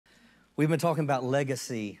We've been talking about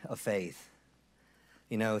legacy of faith.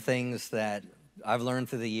 You know, things that I've learned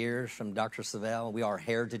through the years from Dr. Savelle. We are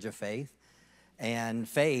heritage of faith. And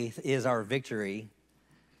faith is our victory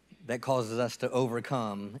that causes us to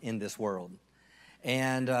overcome in this world.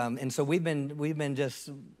 And so we've been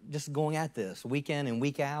just going at this week in and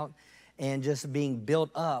week out, and just being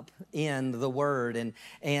built up in the Word.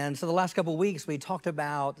 And so the last couple of weeks we talked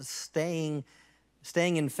about staying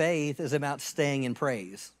in faith is about staying in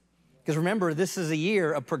praise. Because remember, this is a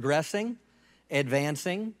year of progressing,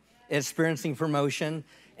 advancing, experiencing promotion,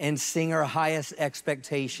 and seeing our highest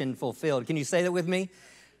expectation fulfilled. Can you say that with me?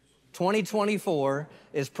 2024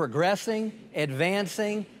 is progressing,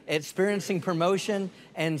 advancing, experiencing promotion,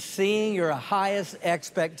 and seeing your highest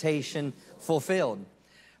expectation fulfilled.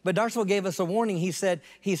 But Darceville gave us a warning. He said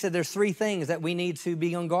there's three things that we need to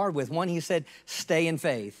be on guard with. One, he said, stay in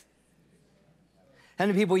faith. How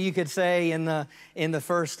many people you could say in the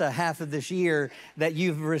first half of this year that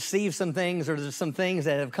you've received some things, or there's some things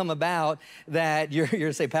that have come about that you're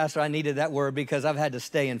to say, Pastor, I needed that word because I've had to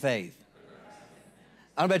stay in faith.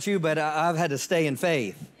 I don't know about you, but I've had to stay in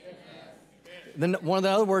faith. Then one of the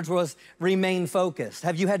other words was remain focused.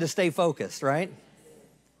 Have you had to stay focused, right?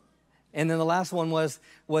 And then the last one was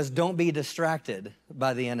don't be distracted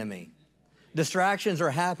by the enemy. Distractions are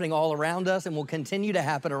happening all around us and will continue to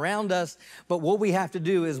happen around us, but what we have to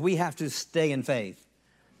do is we have to stay in faith.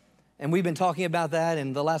 And we've been talking about that.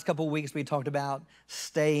 In the last couple of weeks, we talked about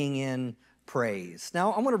staying in praise.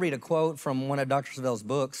 Now, I want to read a quote from one of Dr. Savelle's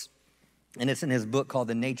books, and it's in his book called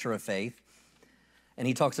The Nature of Faith. And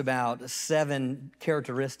he talks about 7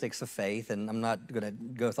 characteristics of faith, and I'm not going to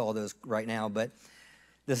go through all those right now, but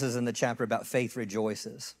this is in the chapter about faith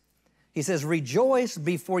rejoices. He says, rejoice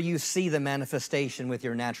before you see the manifestation with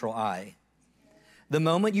your natural eye. The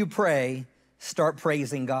moment you pray, start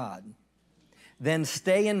praising God. Then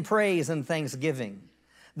stay in praise and thanksgiving.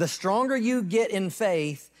 The stronger you get in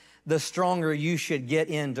faith, the stronger you should get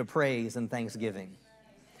into praise and thanksgiving.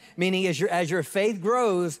 Meaning as your faith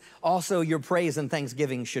grows, also your praise and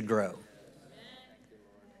thanksgiving should grow.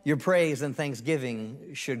 Your praise and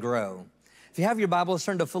thanksgiving should grow. If you have your Bible, let's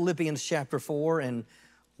turn to Philippians chapter 4, and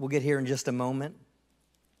we'll get here in just a moment.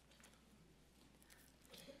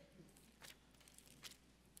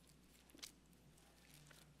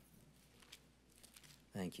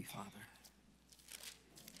 Thank you, Father.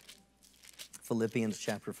 Philippians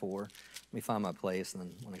chapter 4. Let me find my place, and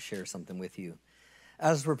then I want to share something with you. As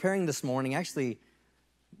I was preparing this morning, actually,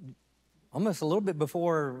 almost a little bit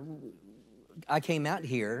before I came out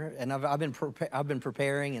here, and I've been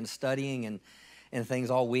preparing and studying and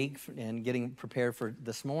things all week and getting prepared for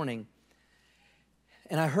this morning.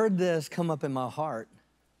 And I heard this come up in my heart.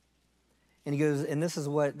 And he goes, and this is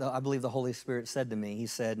what I believe the Holy Spirit said to me. He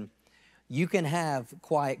said, you can have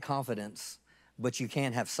quiet confidence, but you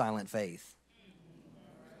can't have silent faith.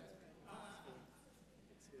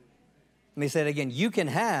 Let me say it again. You can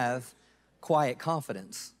have quiet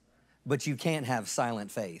confidence, but you can't have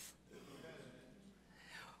silent faith.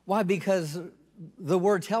 Why? Because the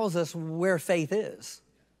Word tells us where faith is.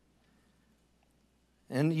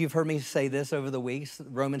 And you've heard me say this over the weeks.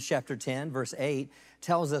 Romans chapter 10, verse 8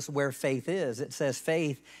 tells us where faith is. It says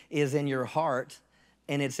faith is in your heart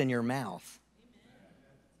and it's in your mouth.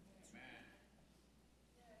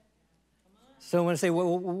 So when I say,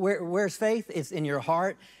 well, where's faith? It's in your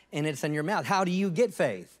heart and it's in your mouth. How do you get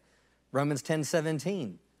faith? Romans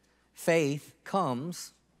 10:17. Faith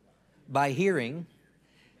comes by hearing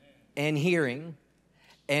and hearing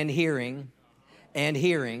and hearing and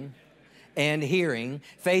hearing and hearing.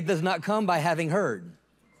 Faith does not come by having heard.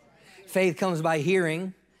 Faith comes by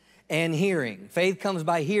hearing and hearing. Faith comes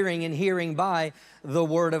by hearing and hearing by the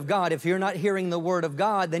Word of God. If you're not hearing the Word of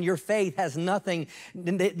God, then your faith has nothing.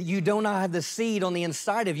 You do not have the seed on the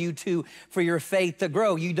inside of you for your faith to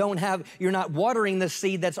grow. You're not watering the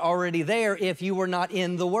seed that's already there if you were not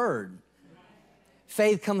in the Word.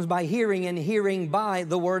 Faith comes by hearing and hearing by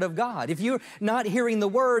the Word of God. If you're not hearing the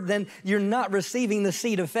Word, then you're not receiving the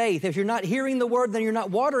seed of faith. If you're not hearing the Word, then you're not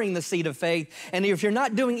watering the seed of faith. And if you're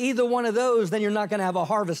not doing either one of those, then you're not going to have a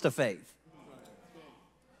harvest of faith.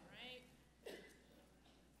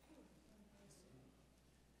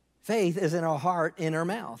 Faith is in our heart, in our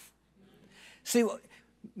mouth. See,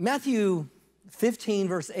 Matthew 15,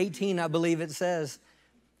 verse 18, I believe it says,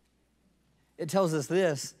 it tells us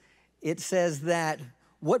this. It says that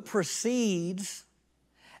what proceeds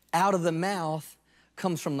out of the mouth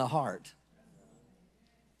comes from the heart.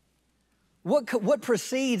 What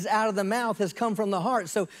proceeds out of the mouth has come from the heart.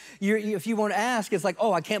 So if you want to ask, it's like,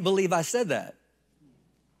 oh, I can't believe I said that.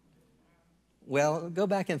 Well, go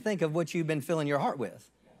back and think of what you've been filling your heart with.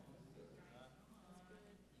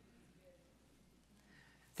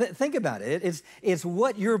 Think about it. It's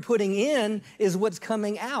what you're putting in is what's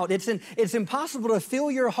coming out. It's impossible to fill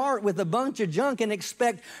your heart with a bunch of junk and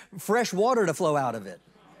expect fresh water to flow out of it.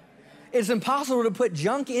 It's impossible to put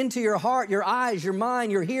junk into your heart, your eyes, your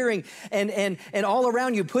mind, your hearing, and all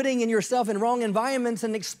around you, putting in yourself in wrong environments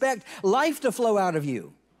and expect life to flow out of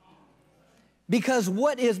you. Because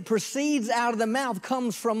what proceeds out of the mouth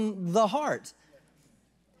comes from the heart.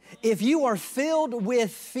 If you are filled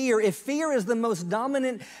with fear, if fear is the most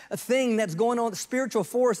dominant thing that's going on, spiritual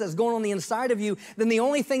force that's going on the inside of you, then the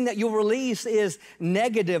only thing that you'll release is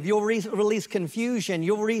negative. You'll release confusion.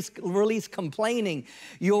 You'll release complaining.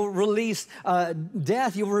 You'll release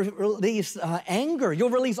death. You'll release anger. You'll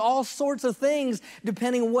release all sorts of things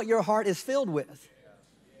depending on what your heart is filled with.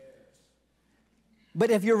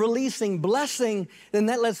 But if you're releasing blessing, then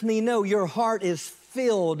that lets me know your heart is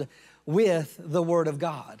filled with the Word of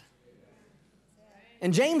God.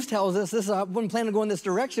 And James tells us, I wasn't planning to go in this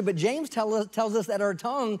direction, but James tells us that our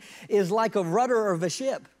tongue is like a rudder of a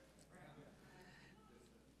ship.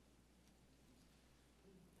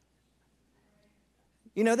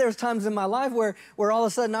 You know, there's times in my life where all of a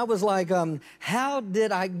sudden I was like, how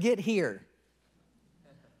did I get here?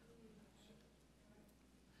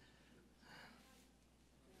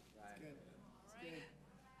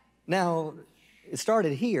 Now, it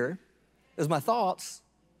started here. It was my thoughts.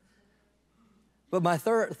 But my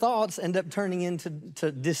thoughts end up turning into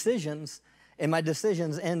decisions, and my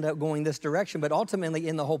decisions end up going this direction. But ultimately,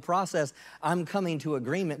 in the whole process, I'm coming to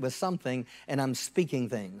agreement with something, and I'm speaking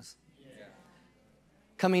things. Yeah.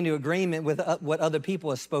 Coming to agreement with what other people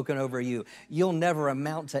have spoken over you. You'll never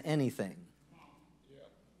amount to anything. Yeah.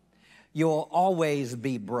 You'll always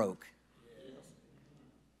be broke. Yeah.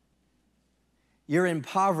 You're in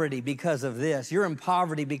poverty because of this. You're in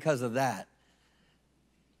poverty because of that.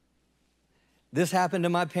 This happened to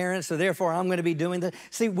my parents, so therefore I'm going to be doing this.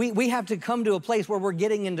 See, we have to come to a place where we're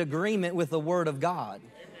getting into agreement with the Word of God.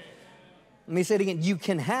 Amen. Let me say it again. You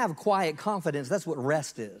can have quiet confidence. That's what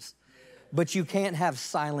rest is. But you can't have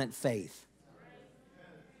silent faith.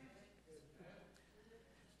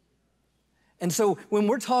 And so when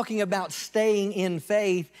we're talking about staying in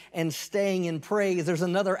faith and staying in praise, there's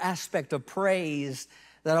another aspect of praise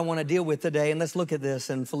that I want to deal with today. And let's look at this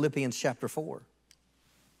in Philippians chapter 4.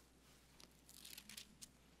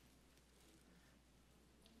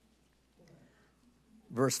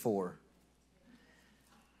 Verse 4.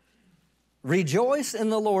 Rejoice in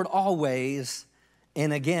the Lord always,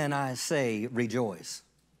 and again I say rejoice.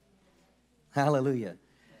 Hallelujah.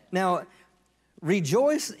 Now,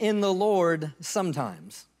 rejoice in the Lord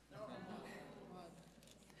sometimes.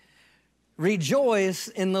 Rejoice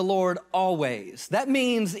in the Lord always. That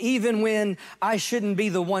means even when I shouldn't be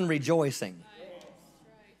the one rejoicing.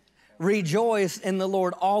 Rejoice in the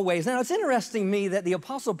Lord always. Now, it's interesting to me that the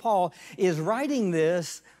Apostle Paul is writing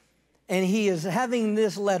this, and he is having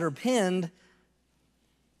this letter penned,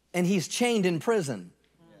 and he's chained in prison.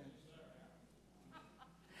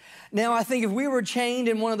 Now, I think if we were chained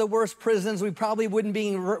in one of the worst prisons, we probably wouldn't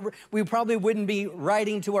be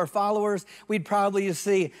writing to our followers. We'd probably just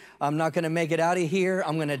say, I'm not going to make it out of here.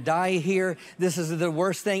 I'm going to die here. This is the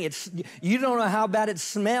worst thing. You don't know how bad it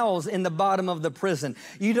smells in the bottom of the prison.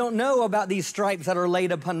 You don't know about these stripes that are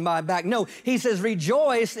laid upon my back. No, he says,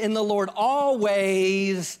 rejoice in the Lord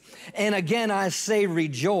always. And again, I say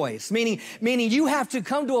rejoice. Meaning you have to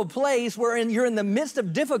come to a place where you're in the midst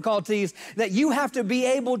of difficulties that you have to be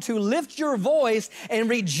able to lift your voice and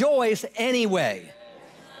rejoice anyway.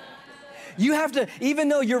 You have to, even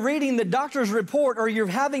though you're reading the doctor's report or you're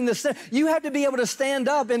having you have to be able to stand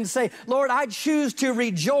up and say, Lord, I choose to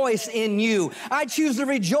rejoice in you. I choose to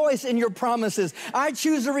rejoice in your promises. I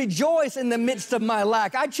choose to rejoice in the midst of my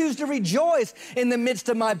lack. I choose to rejoice in the midst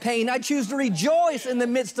of my pain. I choose to rejoice in the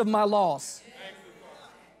midst of my loss.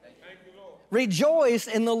 Rejoice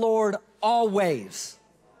in the Lord always.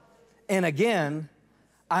 And again,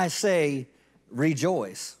 I say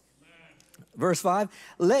rejoice. Verse 5,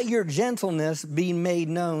 let your gentleness be made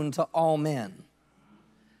known to all men.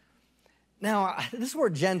 Now, this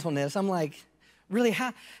word gentleness, I'm like, really,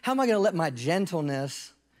 how am I going to let my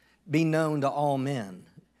gentleness be known to all men?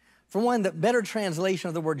 For one, the better translation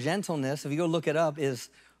of the word gentleness, if you go look it up, is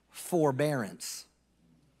forbearance.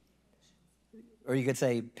 Or you could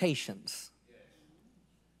say patience.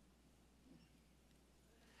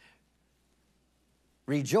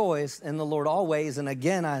 Rejoice in the Lord always, and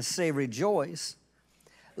again I say rejoice.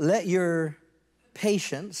 Let your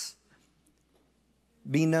patience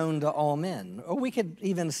be known to all men. Or we could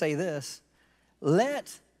even say this,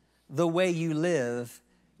 let the way you live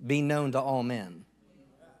be known to all men.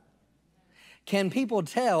 Can people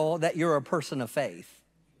tell that you're a person of faith?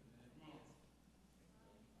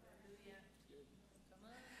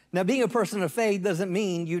 Now, being a person of faith doesn't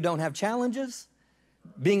mean you don't have challenges.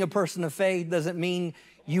 Being a person of faith doesn't mean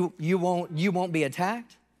you won't be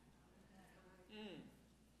attacked.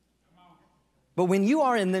 But when you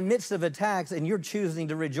are in the midst of attacks and you're choosing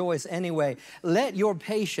to rejoice anyway, let your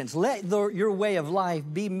patience, your way of life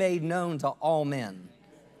be made known to all men.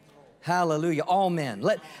 Hallelujah, all men.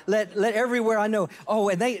 Let everywhere I know.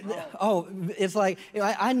 It's like,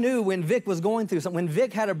 I knew when Vic was going through something. When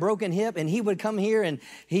Vic had a broken hip and he would come here and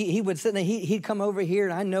he would sit there, he'd come over here,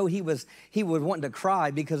 and I know he would want to cry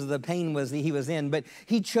because of the pain he was in, but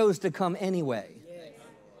he chose to come anyway.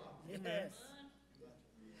 Yes.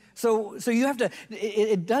 So you have to,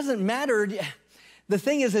 it doesn't matter. The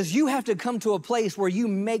thing is you have to come to a place where you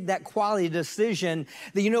make that quality decision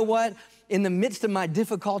that, you know what, in the midst of my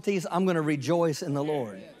difficulties, I'm going to rejoice in the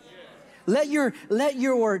Lord. Let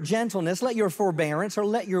your gentleness, let your forbearance, or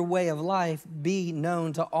let your way of life be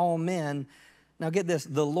known to all men. Now get this,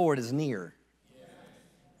 the Lord is near.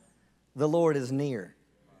 The Lord is near.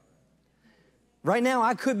 Right now,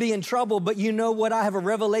 I could be in trouble, but you know what I have a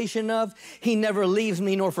revelation of? He never leaves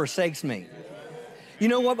me nor forsakes me. You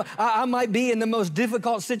know what? I might be in the most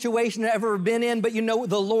difficult situation I've ever been in, but you know what?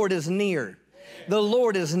 The Lord is near. The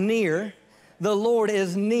Lord is near. The Lord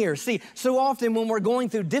is near. See, so often when we're going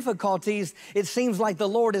through difficulties, it seems like the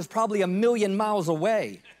Lord is probably a million miles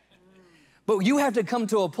away. But you have to come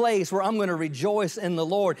to a place where I'm going to rejoice in the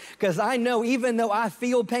Lord, because I know even though I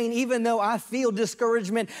feel pain, even though I feel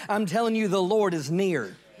discouragement, I'm telling you the Lord is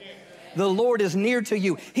near. The Lord is near to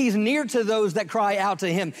you. He's near to those that cry out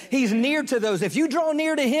to Him. He's near to those. If you draw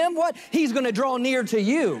near to Him, what? He's going to draw near to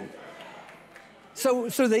you. So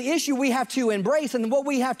the issue we have to embrace and what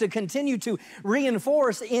we have to continue to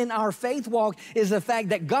reinforce in our faith walk is the fact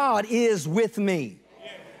that God is with me.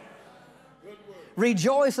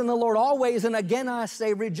 Rejoice in the Lord always, and again I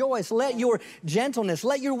say rejoice. Let your gentleness,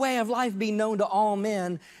 let your way of life be known to all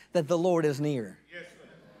men that the Lord is near. Yes,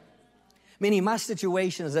 meaning my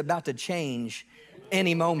situation is about to change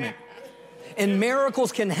any moment. And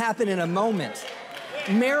miracles can happen in a moment.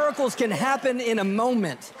 Miracles can happen in a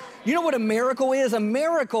moment. You know what a miracle is? A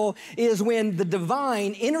miracle is when the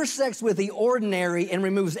divine intersects with the ordinary and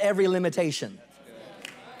removes every limitation.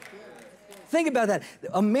 Think about that.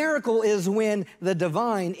 A miracle is when the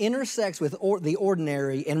divine intersects with the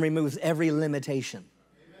ordinary and removes every limitation.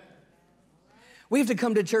 We have to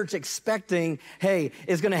come to church expecting, hey,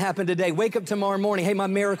 it's going to happen today. Wake up tomorrow morning. Hey, my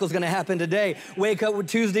miracle's going to happen today. Wake up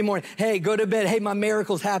Tuesday morning. Hey, go to bed. Hey, my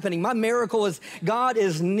miracle's happening. My miracle is God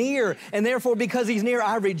is near. And therefore, because He's near,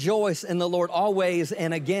 I rejoice in the Lord always.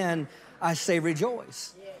 And again, I say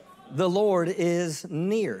rejoice. The Lord is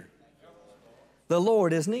near. The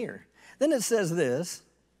Lord is near. Then it says this,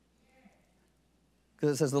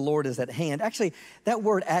 because it says the Lord is at hand. Actually, that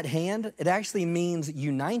word at hand, it actually means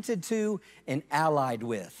united to and allied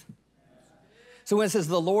with. So when it says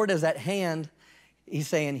the Lord is at hand, He's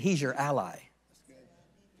saying He's your ally.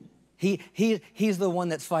 He's the one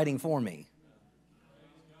that's fighting for me.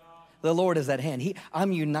 The Lord is at hand.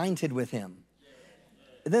 I'm united with Him.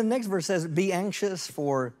 And then the next verse says, be anxious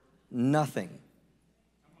for nothing.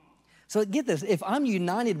 So get this, if I'm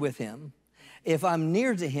united with Him, if I'm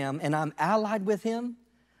near to Him and I'm allied with Him,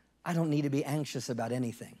 I don't need to be anxious about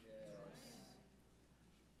anything.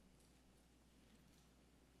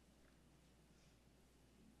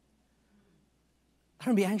 I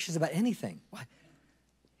don't be anxious about anything. Why?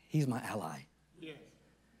 He's my ally.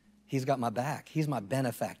 He's got my back. He's my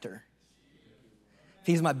benefactor. If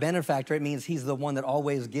He's my benefactor, it means He's the one that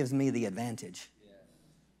always gives me the advantage.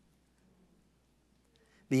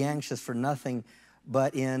 Be anxious for nothing,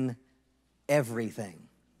 but in everything.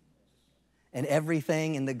 And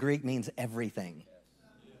everything in the Greek means everything.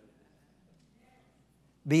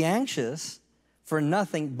 Be anxious for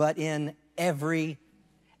nothing, but in everything,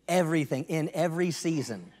 in every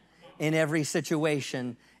season, in every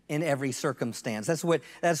situation, in every circumstance. That's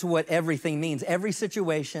what everything means. Every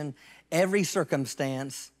situation, every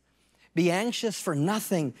circumstance. Be anxious for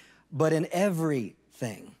nothing, but in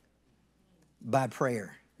everything by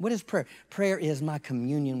prayer. What is prayer? Prayer is my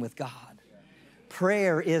communion with God.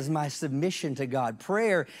 Prayer is my submission to God.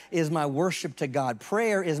 Prayer is my worship to God.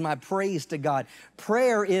 Prayer is my praise to God.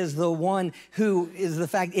 Prayer is the one who is the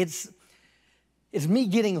fact, it's me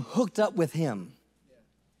getting hooked up with Him.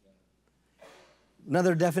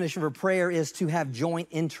 Another definition for prayer is to have joint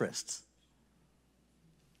interests.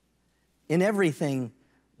 In everything,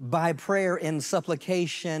 by prayer and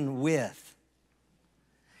supplication with.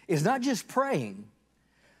 It's not just praying,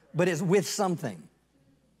 but it's with something.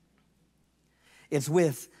 It's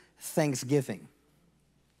with thanksgiving.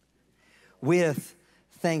 With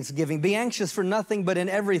thanksgiving. Be anxious for nothing, but in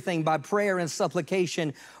everything by prayer and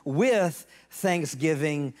supplication with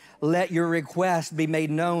thanksgiving, let your request be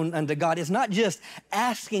made known unto God. It's not just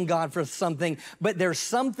asking God for something, but there's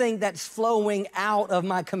something that's flowing out of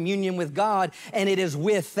my communion with God, and it is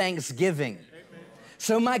with thanksgiving. Amen.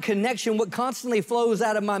 So my connection, what constantly flows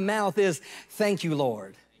out of my mouth is, thank you,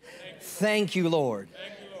 Lord. Thank you, Lord.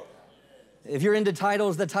 Thank you, Lord. If you're into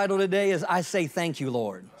titles, the title today is, I say thank you,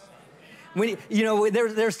 Lord. When, you know,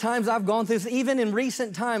 there's times I've gone through this, even in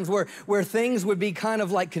recent times where things would be kind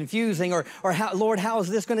of like confusing or how, Lord, how is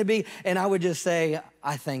this going to be? And I would just say,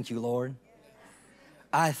 I thank you, Lord.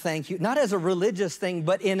 I thank you. Not as a religious thing,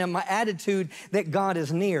 but in my attitude that God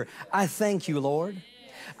is near. I thank you, Lord.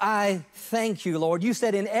 I thank you, Lord. You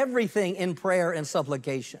said in everything in prayer and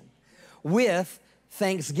supplication with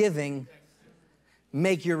thanksgiving,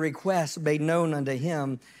 make your requests made known unto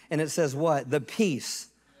him. And it says what? The peace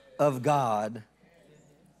of God,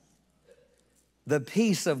 the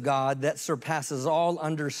peace of God that surpasses all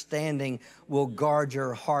understanding will guard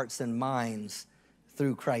your hearts and minds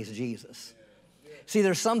through Christ Jesus. See,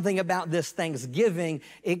 there's something about this thanksgiving.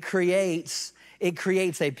 It creates a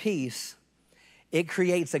peace. It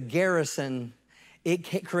creates a garrison.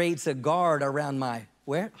 It creates a guard around my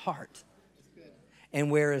where? Heart.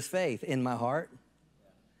 And where is faith? In my heart.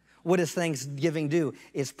 What does thanksgiving do?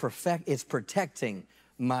 It's protecting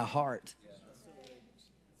my heart.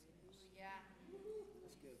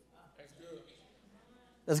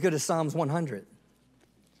 Let's go to Psalms 100.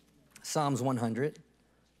 Psalms 100.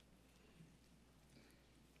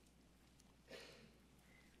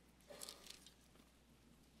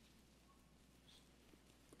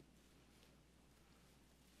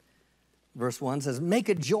 Verse 1 says, make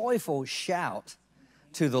a joyful shout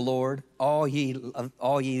to the Lord, all you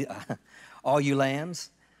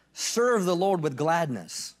lands. Serve the Lord with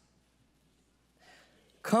gladness.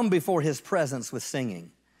 Come before his presence with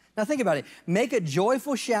singing. Now think about it. Make a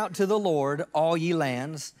joyful shout to the Lord, all ye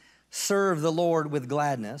lands. Serve the Lord with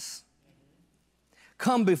gladness.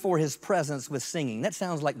 Come before his presence with singing. That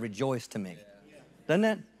sounds like rejoice to me. Doesn't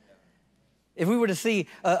it? If we were to see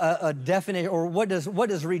a definition, or what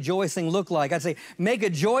does rejoicing look like? I'd say, make a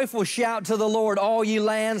joyful shout to the Lord, all ye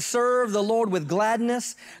lands. Serve the Lord with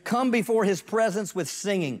gladness. Come before his presence with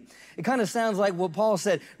singing. It kind of sounds like what Paul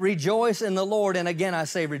said, rejoice in the Lord. And again, I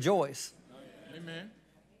say rejoice. Amen.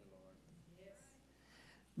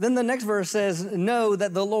 Then the next verse says, know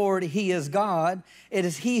that the Lord, he is God. It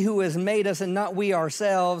is he who has made us and not we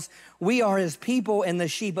ourselves. We are his people and the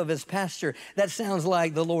sheep of his pasture. That sounds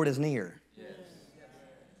like the Lord is near.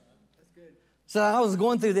 So I was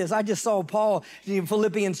going through this. I just saw Paul in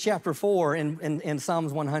Philippians chapter 4 in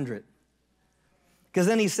Psalms 100. Because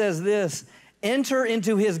then he says this, enter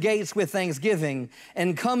into his gates with thanksgiving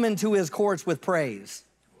and come into his courts with praise.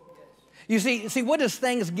 You see, what does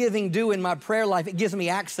thanksgiving do in my prayer life? It gives me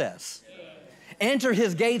access. Enter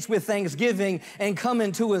his gates with thanksgiving and come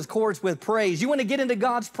into his courts with praise. You want to get into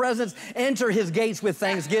God's presence? Enter his gates with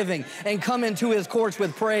thanksgiving and come into his courts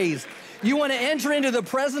with praise. You want to enter into the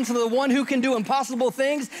presence of the one who can do impossible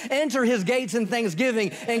things? Enter his gates in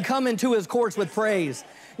thanksgiving and come into his courts with praise.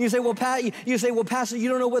 You say, well, Pastor, you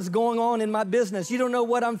don't know what's going on in my business. You don't know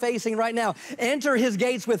what I'm facing right now. Enter his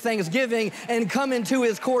gates with thanksgiving and come into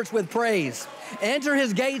his courts with praise. Enter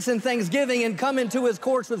his gates in thanksgiving and come into his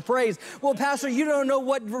courts with praise. Well, Pastor, you don't know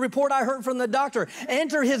what report I heard from the doctor.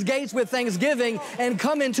 Enter his gates with thanksgiving and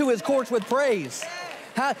come into his courts with praise.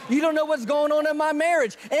 You don't know what's going on in my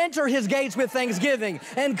marriage. Enter his gates with thanksgiving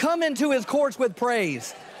and come into his courts with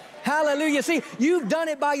praise. Hallelujah. See, you've done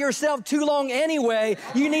it by yourself too long anyway.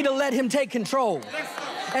 You need to let him take control.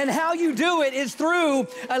 And how you do it is through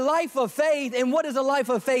a life of faith. And what does a life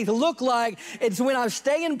of faith look like? It's when I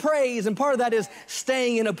stay in praise, and part of that is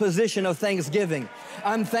staying in a position of thanksgiving.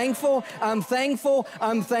 I'm thankful, I'm thankful,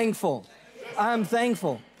 I'm thankful. I'm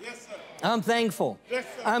thankful. I'm thankful.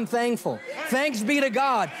 I'm thankful. Thanks be to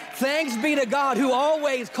God. Thanks be to God who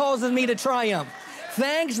always causes me to triumph.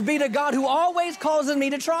 Thanks be to God who always causes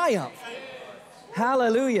me to triumph.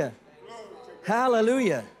 Hallelujah.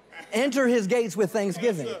 Hallelujah. Enter his gates with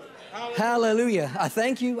thanksgiving. Hallelujah. I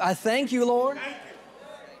thank you. I thank you, Lord.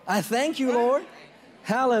 I thank you, Lord.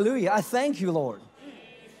 Hallelujah. I thank you, Lord.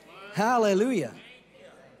 Hallelujah.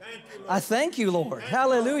 I thank you, Lord.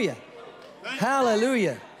 Hallelujah.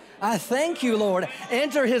 Hallelujah. I thank you, Lord.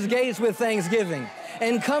 Enter his gates with thanksgiving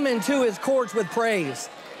and come into his courts with praise.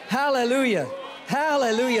 Hallelujah.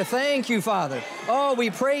 Hallelujah. Thank you, Father. Oh, we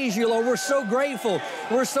praise you, Lord. We're so grateful.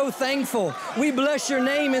 We're so thankful. We bless your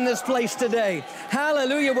name in this place today.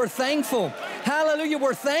 Hallelujah. We're thankful. Hallelujah.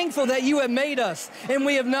 We're thankful that you have made us and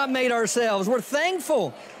we have not made ourselves. We're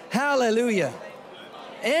thankful. Hallelujah.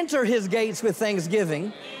 Enter his gates with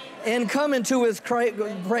thanksgiving and come into his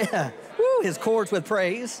courts with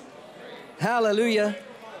praise. Hallelujah.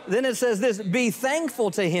 Then it says this, be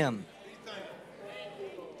thankful to him.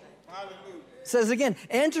 It says again,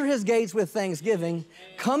 enter his gates with thanksgiving,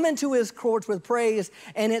 come into his courts with praise,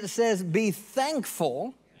 and it says, be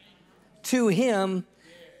thankful to him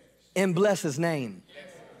and bless his name.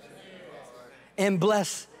 And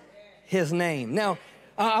bless his name. Now,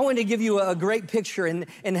 I want to give you a great picture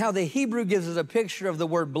in how the Hebrew gives us a picture of the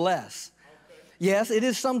word bless. Yes, it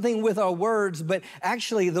is something with our words, but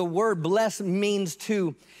actually the word bless means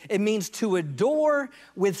to adore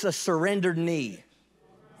with a surrendered knee.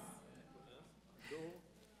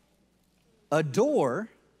 Adore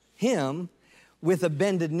him with a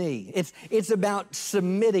bended knee. It's about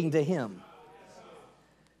submitting to him.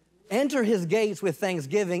 Enter his gates with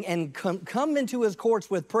thanksgiving and come into his courts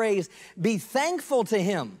with praise. Be thankful to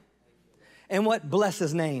him. And what? Bless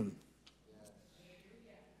his name.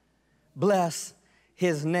 Bless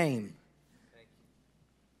his name.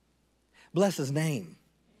 Bless his name.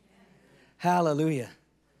 Hallelujah.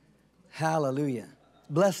 Hallelujah.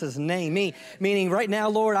 Bless his name. Meaning right now,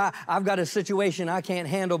 Lord, I've got a situation I can't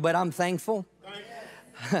handle, but I'm thankful.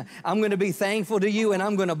 I'm going to be thankful to you and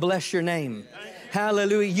I'm going to bless your name.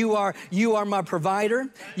 Hallelujah. You are my provider.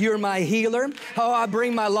 You're my healer. Oh, I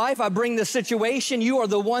bring my life. I bring the situation. You are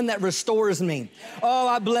the one that restores me. Oh,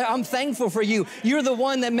 I'm thankful for you. You're the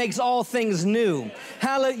one that makes all things new.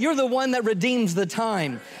 You're the one that redeems the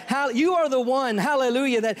time. You are the one,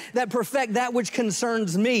 hallelujah, that perfect that which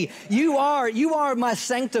concerns me. You are my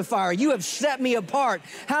sanctifier. You have set me apart.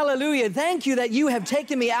 Hallelujah. Thank you that you have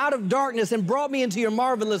taken me out of darkness and brought me into your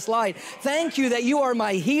marvelous light. Thank you that you are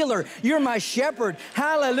my healer. You're my shepherd.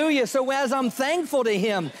 Hallelujah. So as I'm thankful to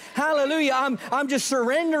him, hallelujah, I'm just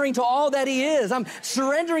surrendering to all that he is. I'm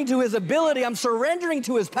surrendering to his ability. I'm surrendering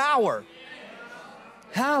to his power.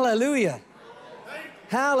 Hallelujah.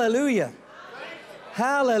 Hallelujah.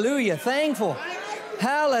 Hallelujah. Thankful.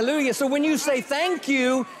 Hallelujah. So when you say thank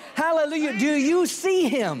you, hallelujah, do you see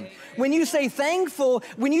him? When you say thankful,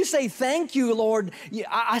 when you say thank you, Lord,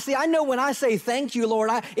 I know when I say thank you, Lord,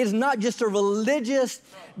 it's not just a religious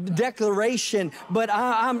declaration, but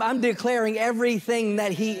I'm declaring everything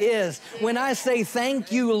that he is. When I say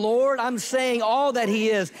thank you, Lord, I'm saying all that he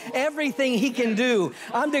is, everything he can do.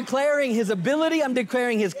 I'm declaring his ability. I'm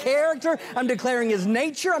declaring his character. I'm declaring his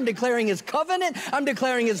nature. I'm declaring his covenant. I'm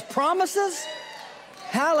declaring his promises.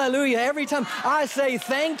 Hallelujah. Every time I say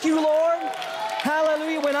thank you, Lord,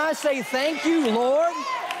 hallelujah. When I say thank you, Lord,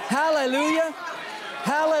 hallelujah.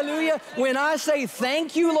 Hallelujah. When I say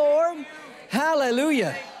thank you, Lord,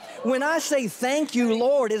 hallelujah. When I say thank you,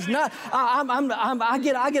 Lord, it's not,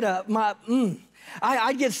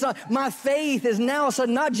 my faith is now so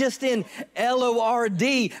not just in Lord,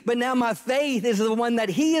 but now my faith is the one that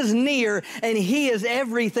he is near and he is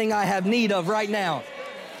everything I have need of right now.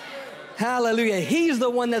 Hallelujah. He's the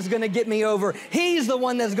one that's going to get me over. He's the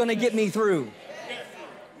one that's going to get me through.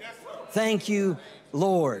 Thank you,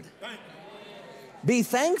 Lord. Be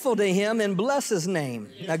thankful to him and bless his name.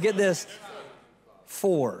 Now get this.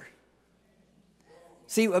 For.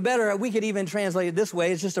 See, we could even translate it this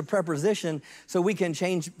way. It's just a preposition, so we could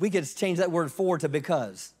change that word for to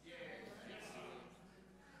because.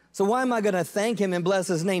 So why am I going to thank him and bless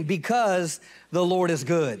his name? Because the Lord is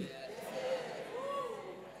good.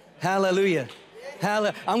 Hallelujah.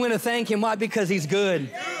 I'm going to thank him. Why? Because he's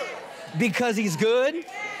good. Because he's good.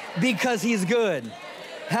 Because he's good.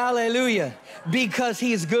 Hallelujah. Because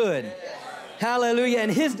he's good. Hallelujah.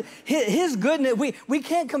 And his goodness, we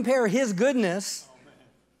can't compare his goodness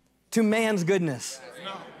to man's goodness.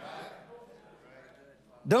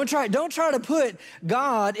 Don't try to put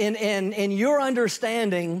God in your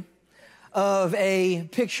understanding of a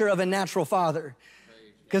picture of a natural father.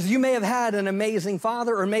 Because you may have had an amazing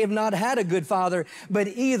father or may have not had a good father, but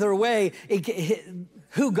either way,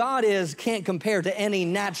 who God is can't compare to any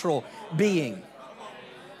natural being.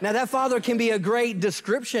 Now, that father can be a great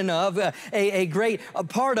description of, a great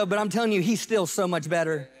part of, but I'm telling you, he's still so much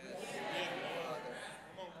better.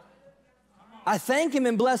 I thank him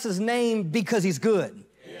and bless his name because he's good.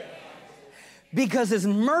 Because his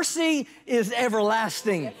mercy is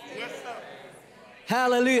everlasting.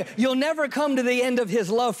 Hallelujah. You'll never come to the end of his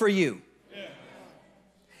love for you.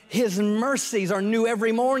 His mercies are new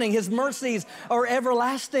every morning. His mercies are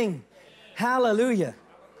everlasting. Hallelujah.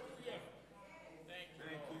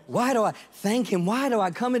 Why do I thank him? Why do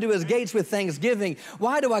I come into his gates with thanksgiving?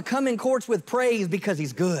 Why do I come in courts with praise? Because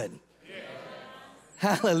he's good.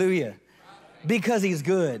 Hallelujah. Because he's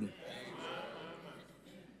good.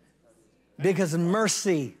 Because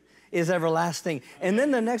mercy is everlasting. And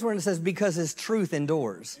then the next one it says, because his truth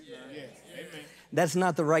endures. That's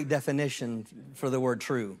not the right definition for the word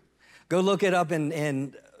true. Go look it up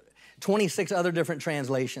in 26 other different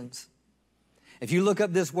translations. If you look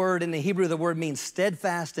up this word in the Hebrew, the word means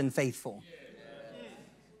steadfast and faithful.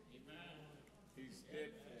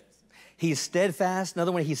 He's steadfast.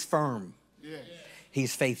 Another one, he's firm.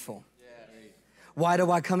 He's faithful. Why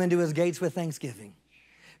do I come into his gates with thanksgiving?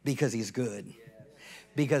 Because he's good.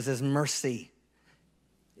 Because his mercy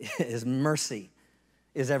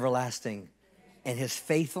is everlasting, and his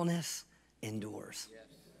faithfulness endures.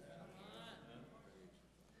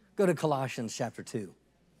 Go to Colossians chapter 2.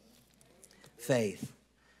 Faith.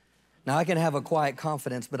 Now, I can have a quiet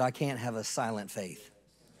confidence, but I can't have a silent faith.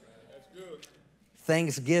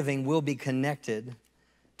 Thanksgiving will be connected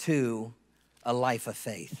to a life of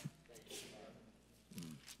faith.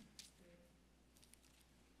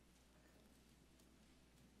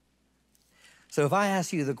 So if I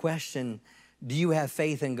ask you the question, do you have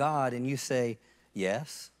faith in God? And you say,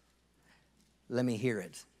 yes, let me hear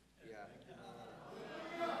it.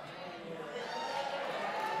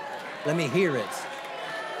 Let me hear it.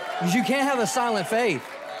 Because you can't have a silent faith.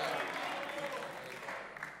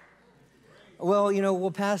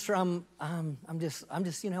 Well, Pastor, I'm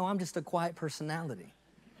just a quiet personality.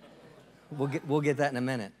 We'll get that in a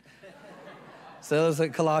minute. So those are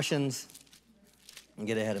Colossians. And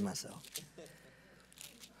get ahead of myself.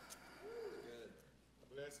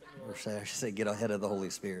 Or I should say, get ahead of the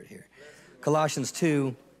Holy Spirit here. Colossians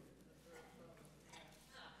 2,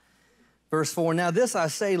 verse 4. Now this I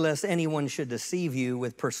say, lest anyone should deceive you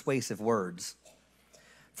with persuasive words.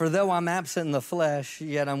 For though I'm absent in the flesh,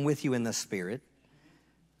 yet I'm with you in the spirit.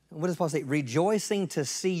 What does Paul say? Rejoicing to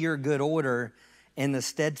see your good order and the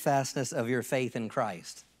steadfastness of your faith in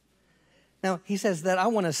Christ. Now, he says that I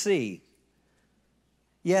want to see.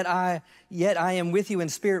 Yet I am with you in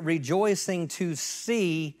spirit, rejoicing to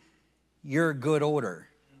see your good order.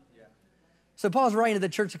 So Paul's writing to the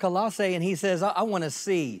church of Colossae, and he says, I want to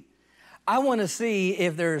see. I want to see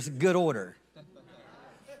if there's good order.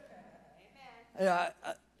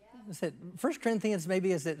 1 Corinthians,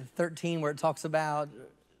 maybe is it 13, where it talks about,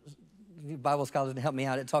 Bible scholars can help me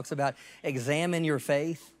out, it talks about examine your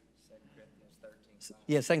faith.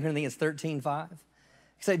 2 Corinthians 13:5.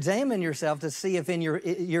 So examine yourself to see if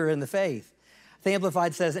you're in the faith. The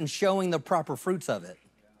Amplified says, and showing the proper fruits of it.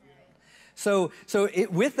 So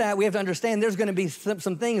with that, we have to understand there's going to be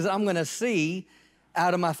some things that I'm going to see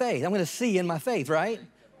out of my faith. I'm going to see in my faith, right?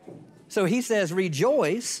 So he says,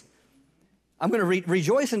 rejoice. I'm going to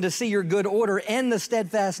rejoice and to see your good order and the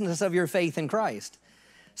steadfastness of your faith in Christ.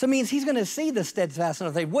 So it means he's going to see the steadfastness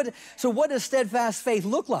of faith. So what does steadfast faith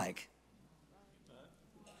look like?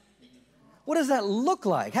 What does that look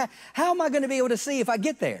like? How am I going to be able to see if I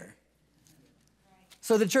get there?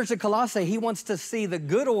 So the church of Colossae, he wants to see the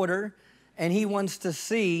good order and he wants to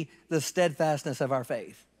see the steadfastness of our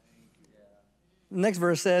faith. The next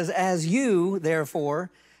verse says, as you, therefore,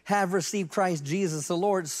 have received Christ Jesus the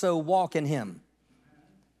Lord, so walk in him.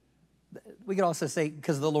 We could also say,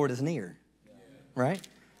 because the Lord is near, right?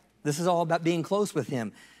 This is all about being close with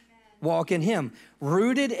him. Walk in him,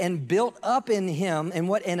 rooted and built up in him,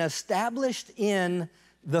 and established in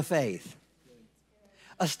the faith.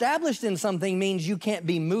 Established in something means you can't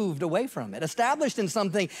be moved away from it. Established in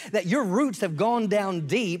something that your roots have gone down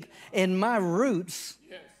deep, and my roots,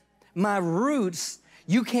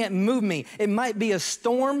 you can't move me. It might be a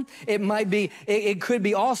storm. It could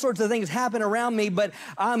be all sorts of things happen around me, but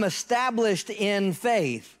I'm established in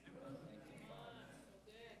faith.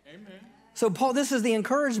 Amen. So Paul, this is the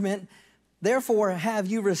encouragement. Therefore, have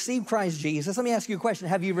you received Christ Jesus? Let me ask you a question.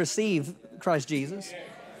 Have you received Christ Jesus,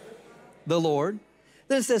 the Lord?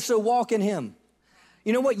 Then it says, so walk in him.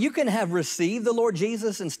 You know what? You can have received the Lord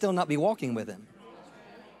Jesus and still not be walking with him.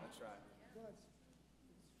 That's right. That's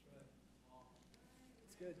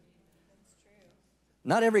good. That's true.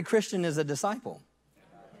 Not every Christian is a disciple.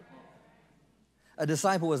 A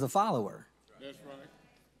disciple is a follower. That's right.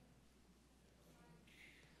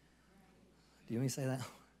 Do you want me to say that?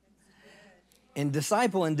 And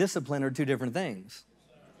disciple and discipline are two different things.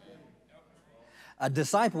 A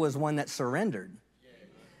disciple is one that surrendered.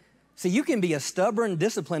 See, you can be a stubborn,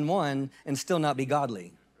 disciplined one and still not be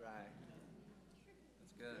godly. Right.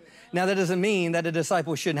 That's good. Now, that doesn't mean that a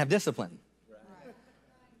disciple shouldn't have discipline. Right.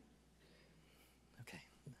 Okay.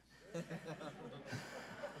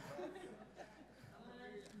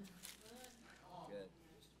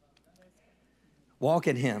 Walk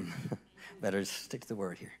in him. Better stick to the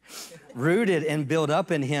word here. Rooted and built up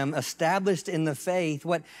in him, established in the faith,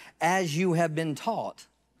 what? As you have been taught.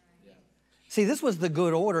 See, this was the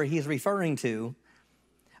good order he's referring to.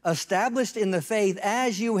 Established in the faith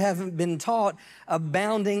as you have been taught,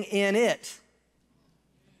 abounding in it.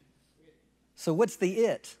 So what's the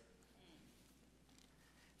it?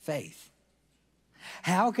 Faith.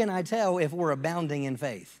 How can I tell if we're abounding in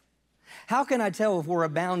faith? How can I tell if we're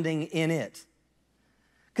abounding in it?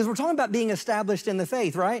 Because we're talking about being established in the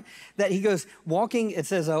faith, right? That he goes walking, it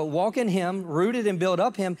says, walk in him, rooted and built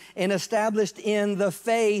up him, and established in the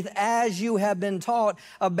faith as you have been taught,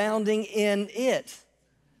 abounding in it.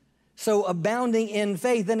 So abounding in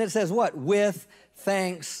faith, then it says what? With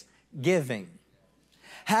thanksgiving.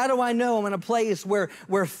 How do I know I'm in a place where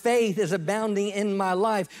faith is abounding in my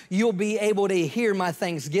life? You'll be able to hear my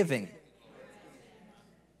thanksgiving.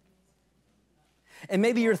 And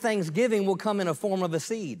maybe your thanksgiving will come in a form of a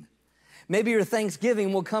seed. Maybe your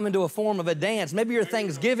thanksgiving will come into a form of a dance. Maybe your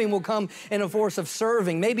thanksgiving will come in a force of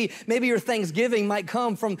serving. Maybe your thanksgiving might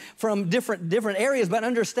come from different areas, but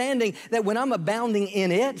understanding that when I'm abounding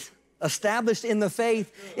in it, established in the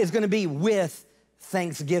faith, is going to be with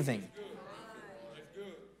thanksgiving.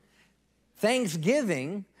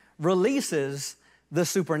 Thanksgiving releases the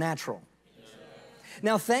supernatural.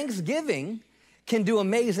 Now, thanksgiving can do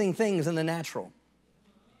amazing things in the natural.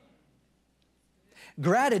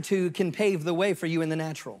 Gratitude can pave the way for you in the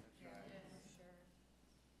natural.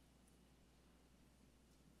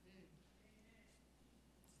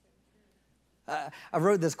 I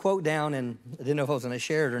wrote this quote down, and I didn't know if I was going to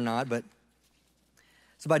share it or not, but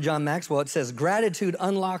it's by John Maxwell. It says, gratitude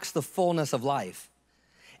unlocks the fullness of life.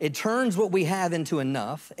 It turns what we have into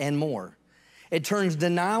enough and more. It turns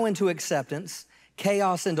denial into acceptance,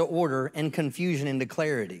 chaos into order, and confusion into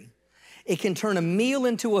clarity. It can turn a meal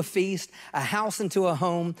into a feast, a house into a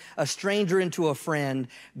home, a stranger into a friend.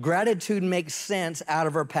 Gratitude makes sense out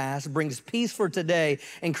of our past, brings peace for today,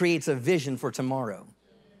 and creates a vision for tomorrow.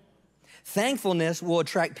 Thankfulness will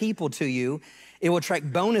attract people to you. It will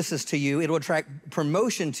attract bonuses to you. It will attract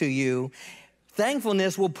promotion to you.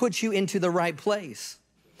 Thankfulness will put you into the right place.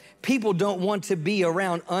 People don't want to be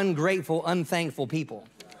around ungrateful, unthankful people.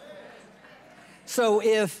 So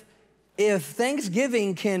if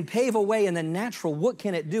Thanksgiving can pave a way in the natural, what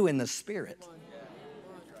can it do in the spirit?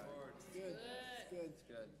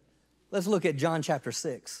 Let's look at John chapter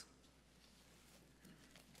 6.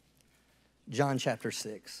 John chapter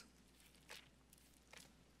 6.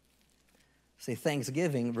 See,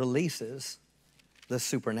 Thanksgiving releases the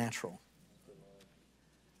supernatural.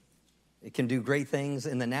 It can do great things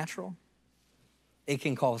in the natural. It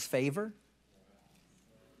can cause favor.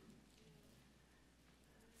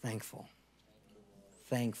 Thankful.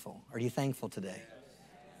 Thankful. Are you thankful today?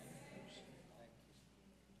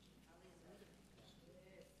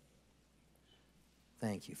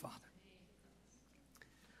 Thank you, Father.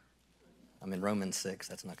 I'm in Romans 6.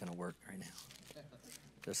 That's not going to work right now.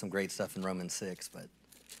 There's some great stuff in Romans 6, but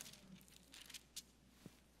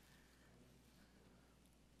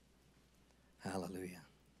hallelujah.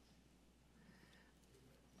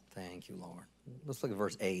 Thank you, Lord. Let's look at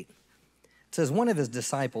verse 8. It says, one of his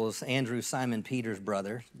disciples, Andrew, Simon Peter's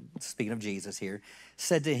brother, speaking of Jesus here,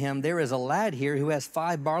 said to him, there is a lad here who has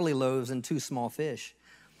 5 barley loaves and 2 small fish.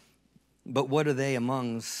 But what are they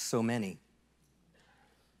among so many?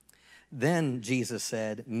 Then Jesus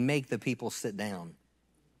said, make the people sit down.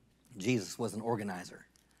 Jesus was an organizer.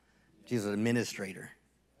 Jesus was an administrator.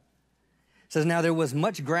 It says, now there was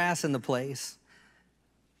much grass in the place.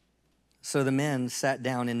 So the men sat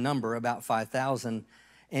down in number, about 5,000.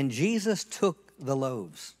 And Jesus took the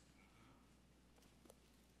loaves.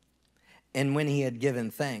 And when he had given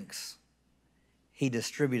thanks, he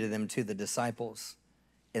distributed them to the disciples,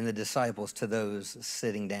 and the disciples to those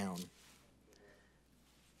sitting down.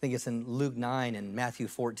 I think it's in Luke 9 and Matthew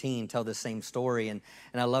 14 tell the same story. And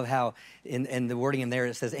I love how in the wording in there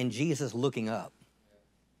it says, and Jesus looking up.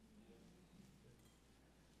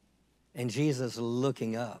 And Jesus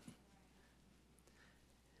looking up.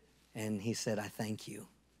 And he said, I thank you.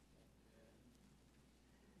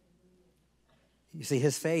 You see,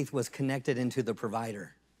 his faith was connected into the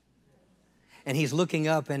provider. And he's looking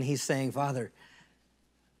up and he's saying, Father,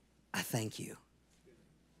 I thank you.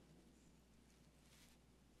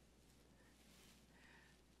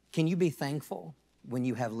 Can you be thankful when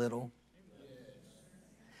you have little?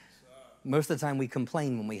 Most of the time we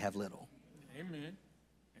complain when we have little. Amen.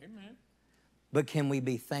 Amen. But can we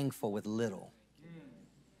be thankful with little?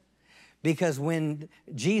 Because when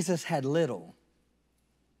Jesus had little,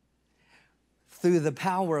 through the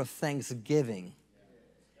power of thanksgiving,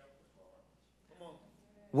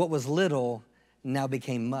 what was little now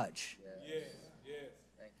became much. Yes, yes.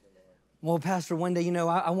 Well, Pastor, one day,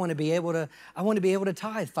 I want to be able to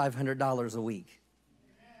tithe $500 a week.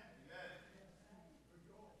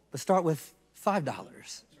 But start with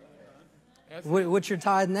 $5. What's your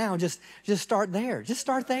tithe now? Just start there. Just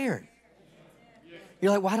start there.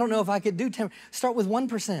 You're like, well, I don't know if I could do 10. Start with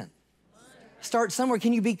 1%. Start somewhere.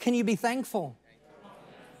 Can you be thankful?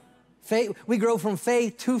 Faith. We grow from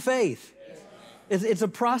faith to faith. It's a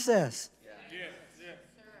process.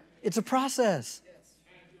 It's a process.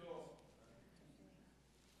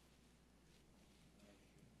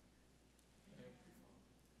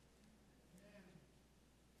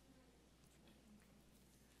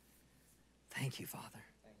 Thank you, Father.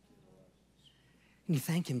 And you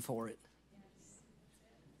thank Him for it.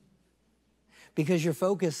 Because your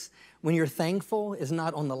focus, when you're thankful, is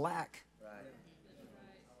not on the lack.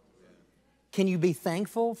 Can you be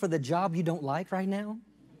thankful for the job you don't like right now?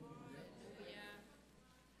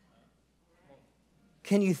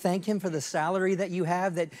 Can you thank Him for the salary that you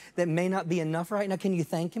have that may not be enough right now? Can you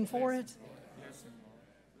thank Him for it?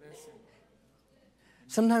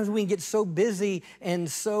 Sometimes we get so busy and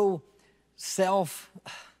so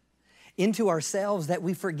into ourselves that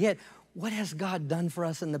we forget, what has God done for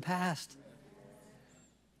us in the past?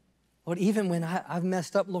 Lord, even when I've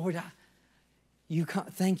messed up, Lord,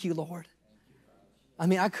 thank you, Lord. I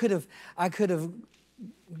mean, I could have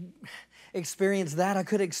experienced that. I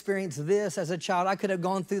could have experienced this as a child. I could have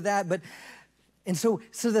gone through that. So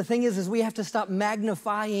the thing is we have to stop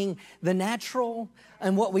magnifying the natural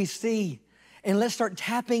and what we see. And let's start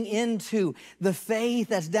tapping into the faith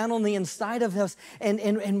that's down on the inside of us.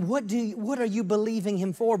 And what are you believing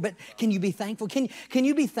Him for? But can you be thankful? Can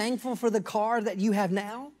you be thankful for the car that you have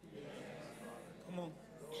now?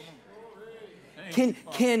 And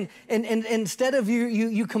instead of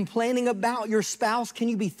you complaining about your spouse, can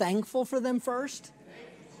you be thankful for them first?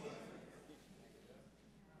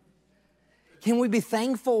 Can we be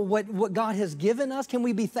thankful what God has given us? Can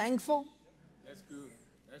we be thankful? That's good.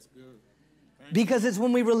 That's good. Because it's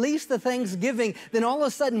when we release the thanksgiving, then all of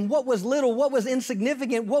a sudden what was little, what was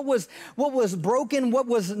insignificant, what was broken, what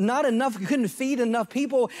was not enough, couldn't feed enough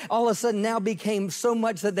people, all of a sudden now became so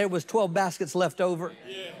much that there was 12 baskets left over.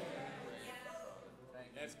 Yeah.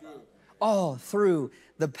 That's good. All through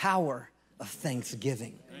the power of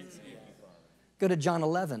thanksgiving. Go to John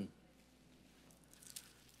 11.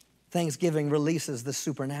 Thanksgiving releases the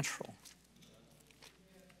supernatural.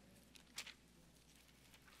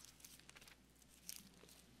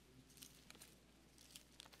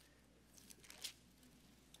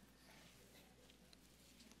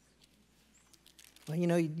 Well,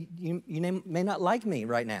 you may not like me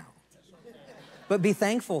right now, but be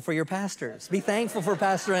thankful for your pastors. Be thankful for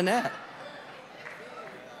Pastor Annette.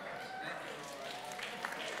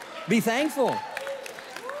 Be thankful.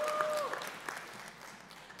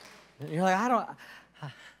 You're like,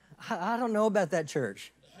 I don't know about that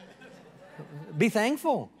church. Be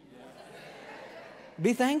thankful.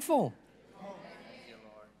 Be thankful.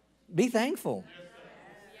 Be thankful.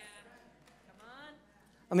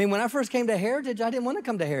 I mean, when I first came to Heritage, I didn't want to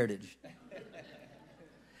come to Heritage.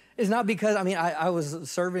 It's not because, I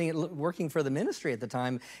was working for the ministry at the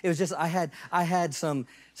time. It was just I had some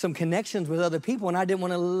connections with other people, and I didn't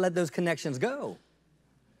want to let those connections go.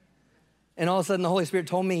 And all of a sudden, the Holy Spirit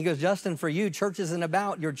told me, He goes, Justin, for you, church isn't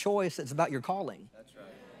about your choice, it's about your calling. That's right.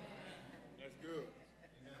 That's good.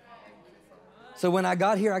 So when I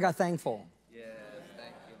got here, I got thankful. Yes,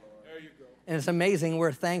 thank you, Lord. There you go. And it's amazing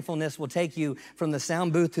where thankfulness will take you from the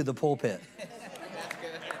sound booth to the pulpit.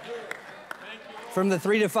 From the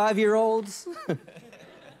 3 to 5 year olds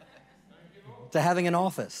to having an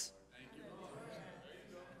office.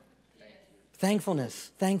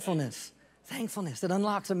 Thankfulness, thankfulness, thankfulness. It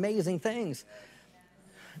unlocks amazing things.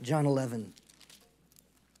 John 11.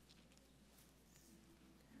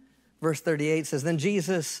 Verse 38 says, Then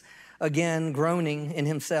Jesus, again groaning in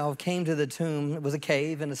Himself, came to the tomb. It was a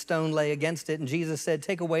cave, and a stone lay against it. And Jesus said,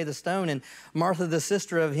 Take away the stone. And Martha, the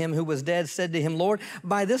sister of him who was dead, said to Him, Lord,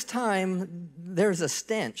 by this time there's a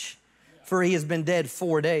stench, for he has been dead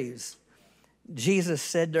 4 days. Jesus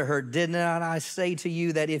said to her, Did not I say to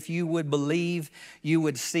you that if you would believe, you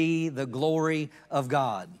would see the glory of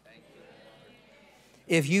God?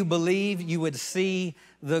 If you believe, you would see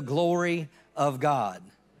the glory of God.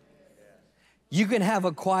 You can have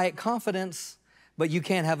a quiet confidence, but you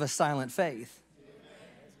can't have a silent faith.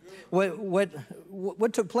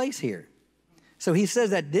 What took place here? So He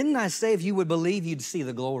says that, didn't I say if you would believe, you'd see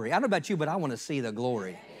the glory? I don't know about you, but I want to see the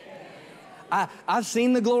glory. I've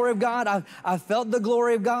seen the glory of God. I've felt the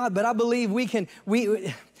glory of God, but I believe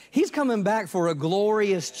He's coming back for a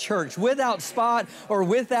glorious church without spot or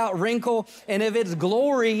without wrinkle. And if it's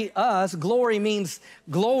glory, glory means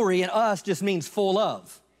glory, and us just means full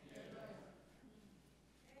of.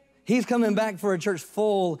 He's coming back for a church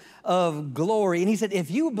full of glory. And he said,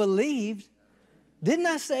 if you believed, didn't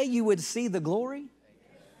I say you would see the glory?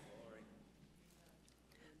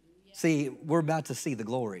 See, we're about to see the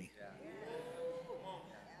glory.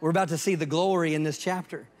 We're about to see the glory in this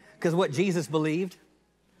chapter. Because what Jesus believed,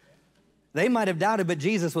 they might have doubted, but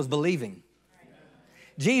Jesus was believing.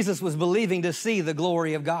 Jesus was believing to see the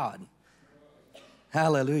glory of God.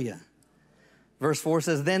 Hallelujah. Verse 4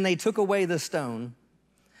 says, then they took away the stone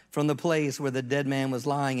from the place where the dead man was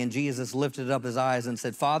lying, and Jesus lifted up his eyes and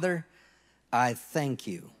said, Father, I thank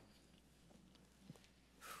you.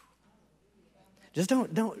 Just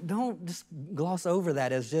don't just gloss over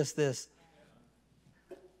that as just this,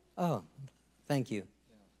 oh, thank you.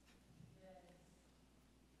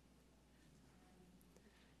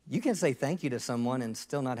 You can say thank you to someone and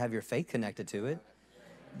still not have your faith connected to it.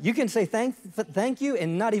 You can say thank you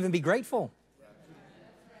and not even be grateful.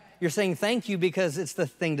 You're saying thank you because it's the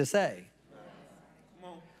thing to say.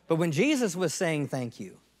 But when Jesus was saying thank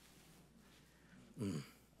you,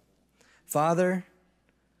 Father,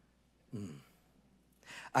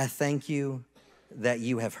 I thank you that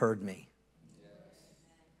you have heard me.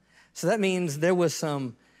 So that means there was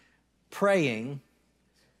some praying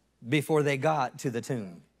before they got to the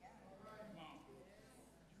tomb.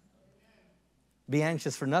 Be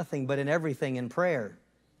anxious for nothing, but in everything in prayer,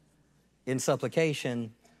 in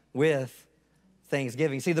supplication, with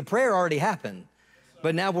thanksgiving. See, the prayer already happened,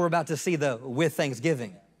 but now we're about to see the with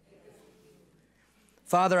thanksgiving.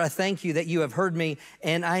 Father, I thank you that you have heard me,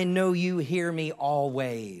 and I know you hear me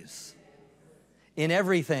always. In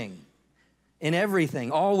everything,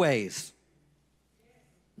 always.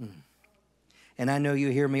 And I know you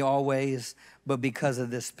hear me always, but because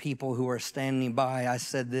of this people who are standing by, I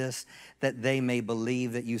said this, that they may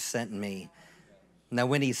believe that you sent me. Now,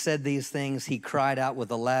 when he said these things, he cried out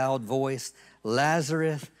with a loud voice,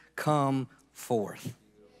 Lazarus, come forth.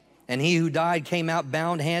 And he who died came out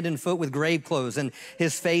bound hand and foot with grave clothes, and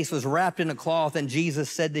his face was wrapped in a cloth. And Jesus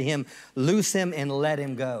said to him, loose him and let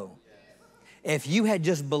him go. If you had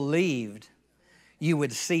just believed, you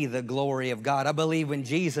would see the glory of God. I believe when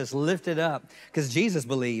Jesus lifted up, because Jesus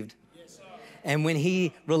believed, and when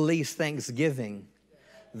he released thanksgiving,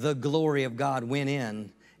 the glory of God went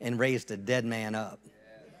in and raised a dead man up.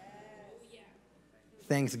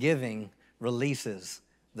 Thanksgiving releases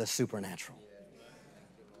the supernatural.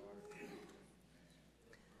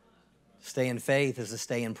 Stay in faith is to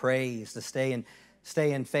stay in praise. To stay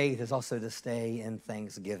in faith is also to stay in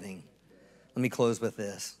thanksgiving. Let me close with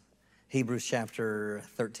this. Hebrews chapter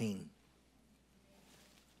 13.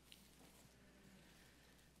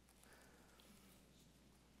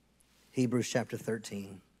 Hebrews chapter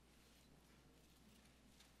 13.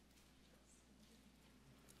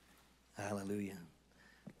 Hallelujah.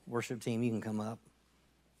 Worship team, you can come up.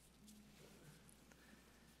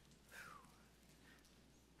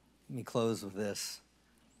 Let me close with this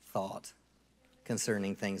thought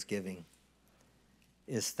concerning Thanksgiving.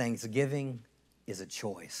 Thanksgiving is a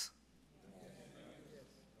choice.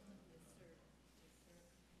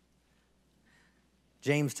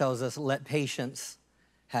 James tells us, let patience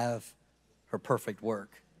have her perfect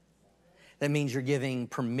work. That means you're giving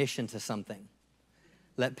permission to something.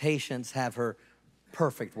 Let patience have her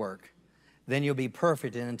perfect work. Then you'll be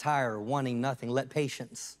perfect and entire, wanting nothing. Let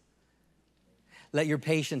patience. Let your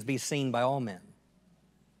patience be seen by all men,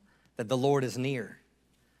 that the Lord is near.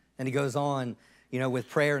 And he goes on, with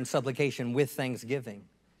prayer and supplication, with thanksgiving,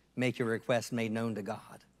 make your request made known to God.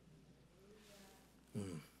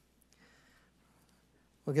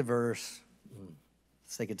 Look at let's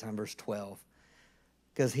take a time, verse 12.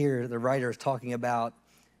 Because here the writer is talking about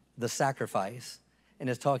the sacrifice, and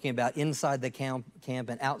is talking about inside the camp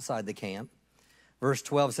and outside the camp. Verse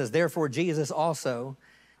 12 says, therefore Jesus also,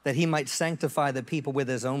 that he might sanctify the people with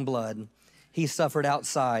his own blood, he suffered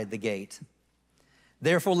outside the gate.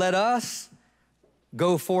 Therefore let us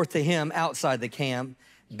go forth to him outside the camp,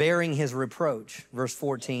 bearing his reproach. Verse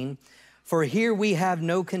 14, for here we have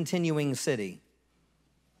no continuing city,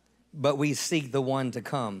 but we seek the one to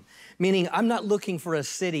come. Meaning, I'm not looking for a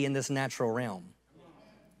city in this natural realm,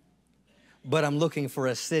 but I'm looking for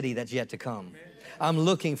a city that's yet to come. I'm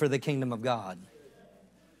looking for the kingdom of God.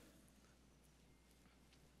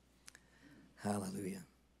 Hallelujah.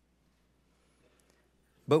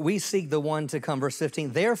 But we seek the one to come. Verse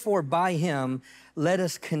 15, therefore by him let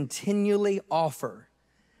us continually offer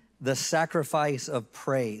the sacrifices of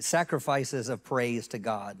praise to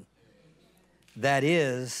God. That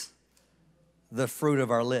is the fruit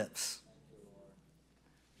of our lips.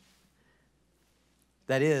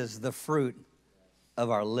 That is the fruit of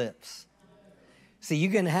our lips. See, you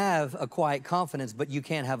can have a quiet confidence, but you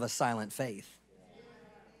can't have a silent faith.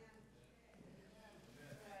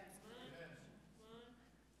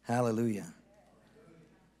 Hallelujah.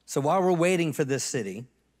 So while we're waiting for this city,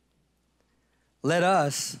 let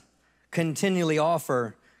us continually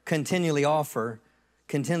offer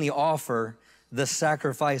the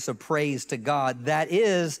sacrifice of praise to God. That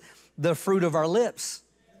is the fruit of our lips.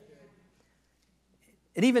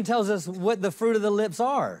 It even tells us what the fruit of the lips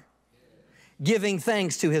are. Giving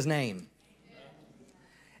thanks to his name.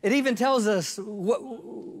 It even tells us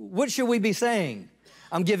what should we be saying?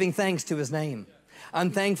 I'm giving thanks to his name.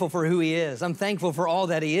 I'm thankful for who he is. I'm thankful for all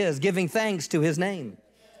that he is, giving thanks to his name.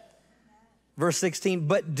 Verse 16,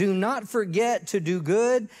 but do not forget to do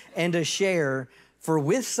good and to share, for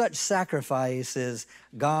with such sacrifices,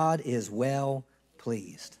 God is well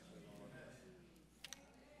pleased.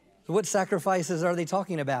 So what sacrifices are they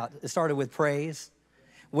talking about? It started with praise.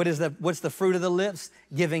 What's the fruit of the lips?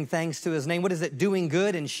 Giving thanks to his name. What is it? Doing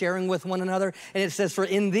good and sharing with one another. And it says, for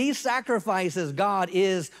in these sacrifices, God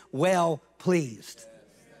is well pleased.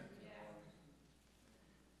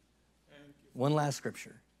 One last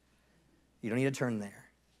scripture. You don't need to turn there.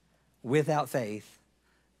 Without faith,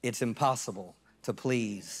 it's impossible to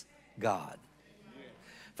please God.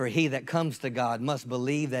 For he that comes to God must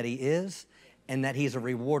believe that he is, and that he's a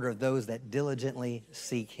rewarder of those that diligently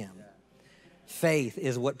seek him. Faith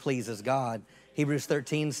is what pleases God. Hebrews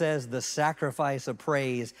 13 says, the sacrifice of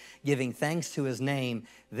praise, giving thanks to his name,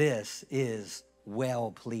 this is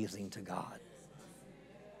well-pleasing to God.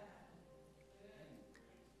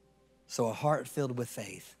 So a heart filled with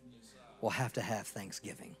faith will have to have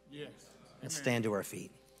thanksgiving. Yes. Let's stand to our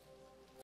feet.